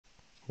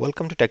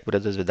Welcome to Tech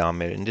Brothers with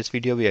Amir. In this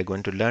video, we are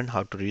going to learn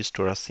how to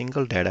restore a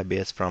single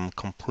database from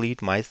complete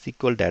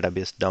MySQL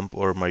database dump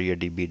or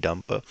MariaDB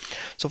dump.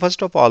 So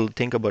first of all,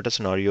 think about a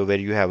scenario where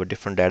you have a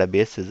different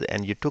databases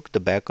and you took the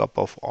backup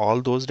of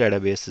all those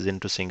databases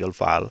into single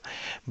file.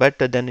 But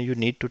then you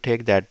need to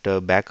take that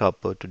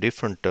backup to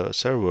different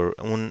server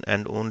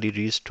and only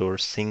restore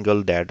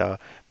single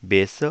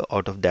database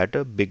out of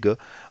that big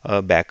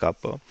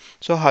backup.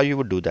 So how you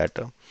would do that?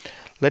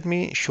 Let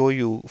me show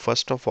you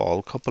first of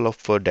all couple of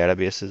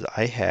databases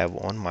I have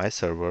on my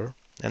server,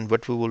 and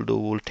what we will do,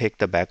 we'll take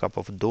the backup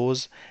of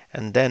those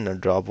and then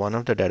drop one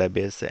of the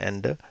database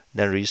and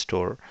then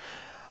restore.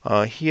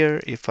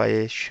 Here if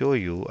I show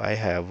you, I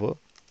have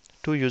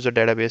two user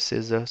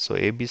databases, so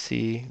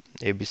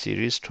ABC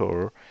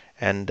restore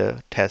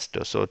and test.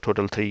 So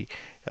total three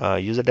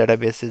user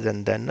databases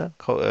and then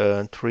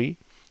three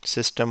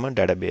system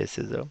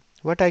databases.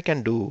 What I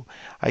can do,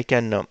 I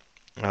can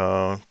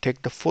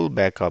take the full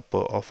backup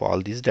of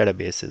all these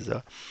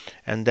databases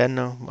and then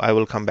I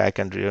will come back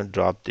and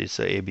drop this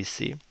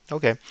ABC.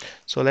 Okay,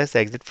 so let's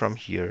exit from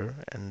here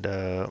and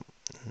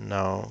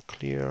now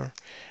clear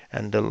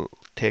and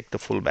take the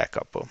full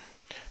backup.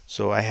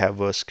 So I have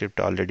a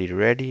script already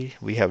ready.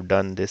 We have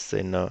done this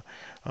in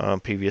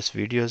previous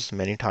videos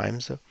many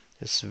times.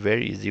 It's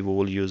very easy. We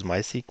will use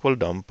MySQL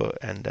dump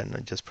and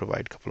then just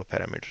provide a couple of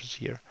parameters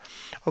here.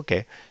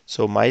 Okay,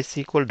 so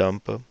MySQL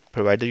dump,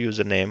 provide the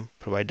username,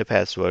 provide the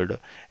password,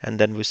 and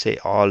then we say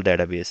all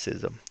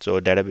databases. So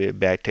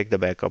database take the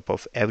backup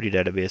of every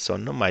database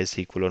on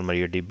MySQL or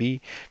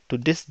MariaDB to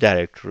this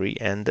directory,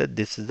 and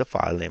this is the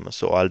file name.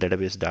 So all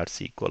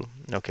database.sql.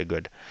 Okay,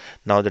 good.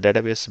 Now the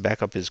database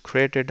backup is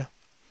created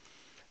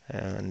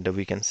and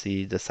we can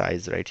see the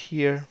size right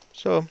here.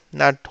 So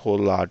not whole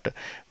lot,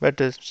 but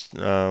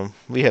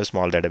we have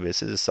small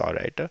databases, it's all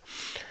right.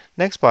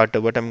 Next part,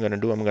 what I'm going to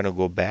do, I'm going to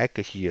go back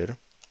here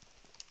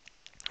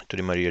to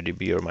the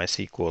MariaDB or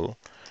MySQL,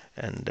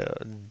 and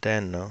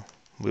then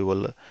we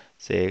will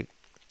say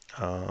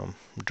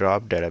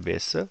drop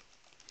database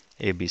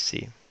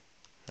ABC.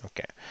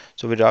 Okay,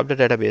 so we dropped the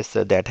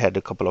database that had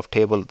a couple of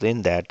tables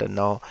in that.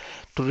 Now,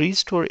 to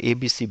restore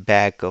ABC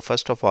back,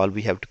 first of all,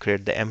 we have to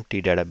create the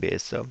empty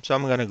database. So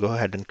I'm going to go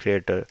ahead and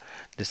create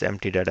this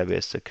empty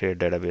database, create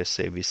database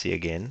ABC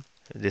again.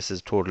 This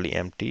is totally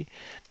empty,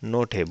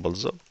 no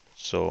tables.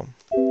 So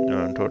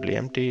totally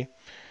empty.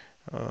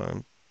 Uh,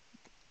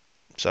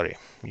 sorry,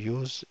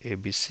 use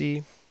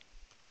ABC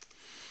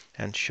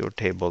and show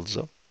tables.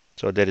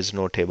 So there is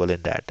no table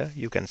in that.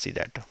 You can see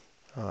that.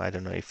 I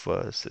don't know if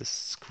this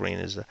screen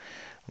is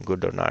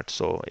good or not.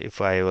 So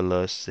if I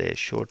will say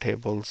show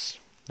tables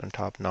on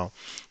top now,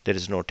 there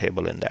is no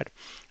table in that.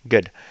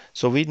 Good.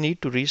 So we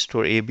need to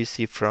restore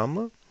ABC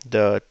from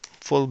the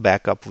full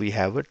backup we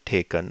have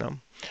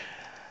taken.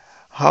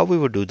 How we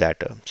would do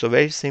that? So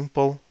very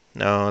simple.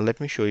 Let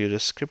me show you the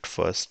script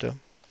first,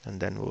 and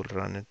then we'll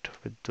run it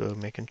with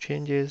making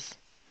changes.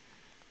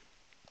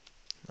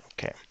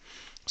 Okay.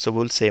 So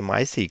we'll say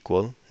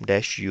MySQL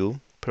 -u,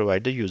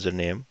 provide the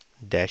username,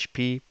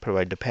 -p,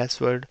 provide the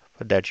password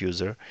for that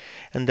user,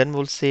 and then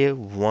we'll say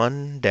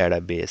one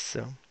database.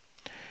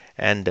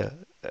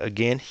 And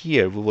again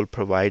here we will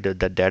provide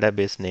the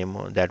database name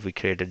that we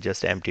created,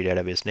 just empty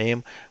database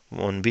name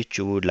on which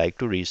you would like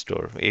to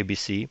restore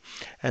ABC,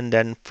 and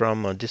then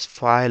from this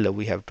file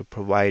we have to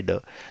provide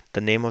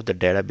the name of the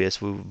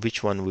database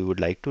which one we would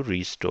like to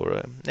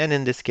restore. And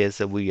in this case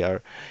we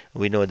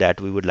know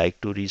that we would like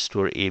to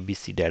restore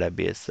ABC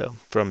database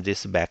from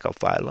this backup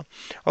file.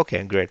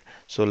 Okay, great.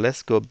 So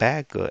let's go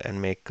back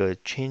and make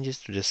changes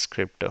to the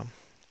script.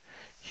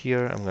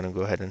 Here I'm going to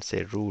go ahead and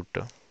say root,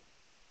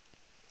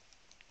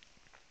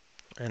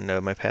 and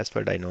my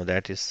password, I know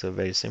that is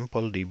very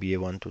simple,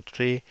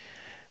 DBA123.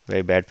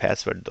 Very bad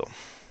password though,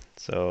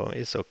 so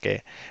it's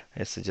okay.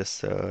 It's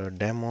just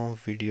demo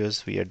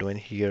videos we are doing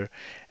here,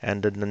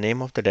 and the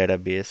name of the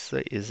database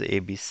is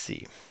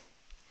ABC.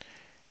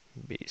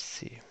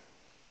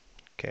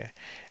 Okay,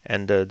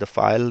 and the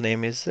file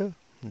name is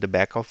the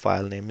backup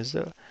file name is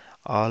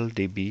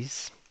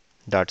alldbs.sql.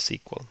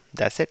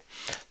 That's it.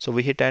 So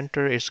we hit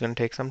enter. It's going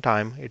to take some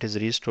time. It is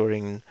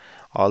restoring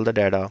all the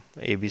data,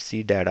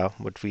 ABC data,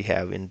 what we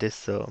have in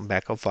this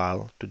backup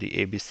file to the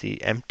ABC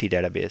empty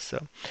database.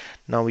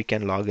 Now we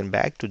can log in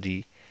back to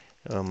the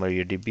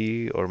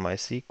MariaDB or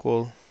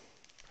MySQL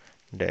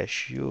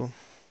 -u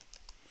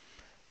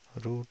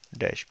root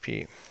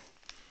 -p.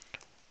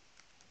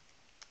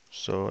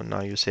 So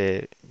now you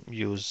say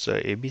use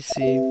ABC,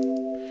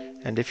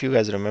 and if you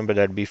guys remember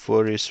that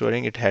before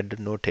restoring it had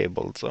no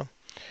tables.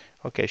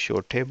 Okay,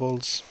 show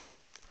tables,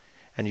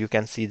 and you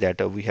can see that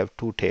we have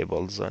two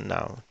tables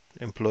now,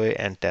 employee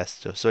and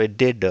tester. So it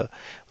did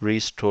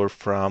restore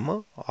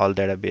from all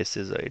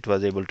databases. It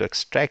was able to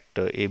extract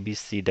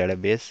ABC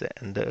database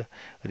and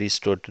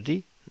restore to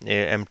the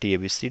empty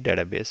ABC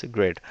database.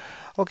 Great.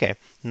 Okay,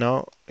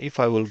 now if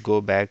I will go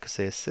back,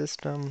 say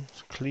system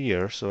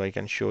clear, so I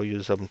can show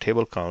you some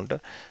table count.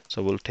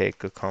 So we'll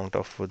take a count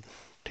of a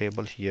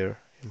table here,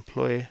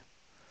 employee,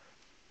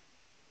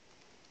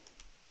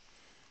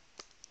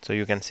 So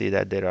you can see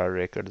that there are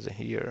records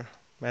here,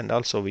 and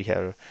also we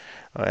have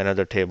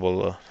another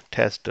table,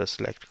 test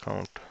select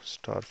count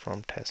star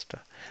from test.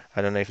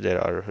 I don't know if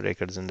there are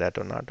records in that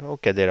or not.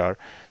 Okay, there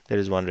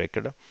is one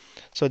record.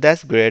 So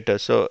that's great.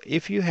 So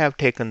if you have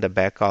taken the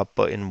backup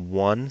in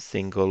one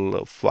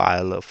single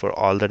file for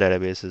all the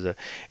databases,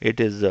 it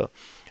is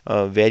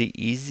very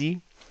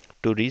easy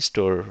to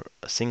restore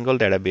a single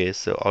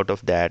database out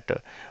of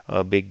that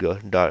big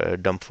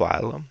dump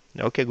file.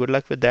 Okay, good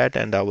luck with that,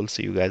 and I will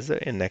see you guys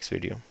in next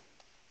video.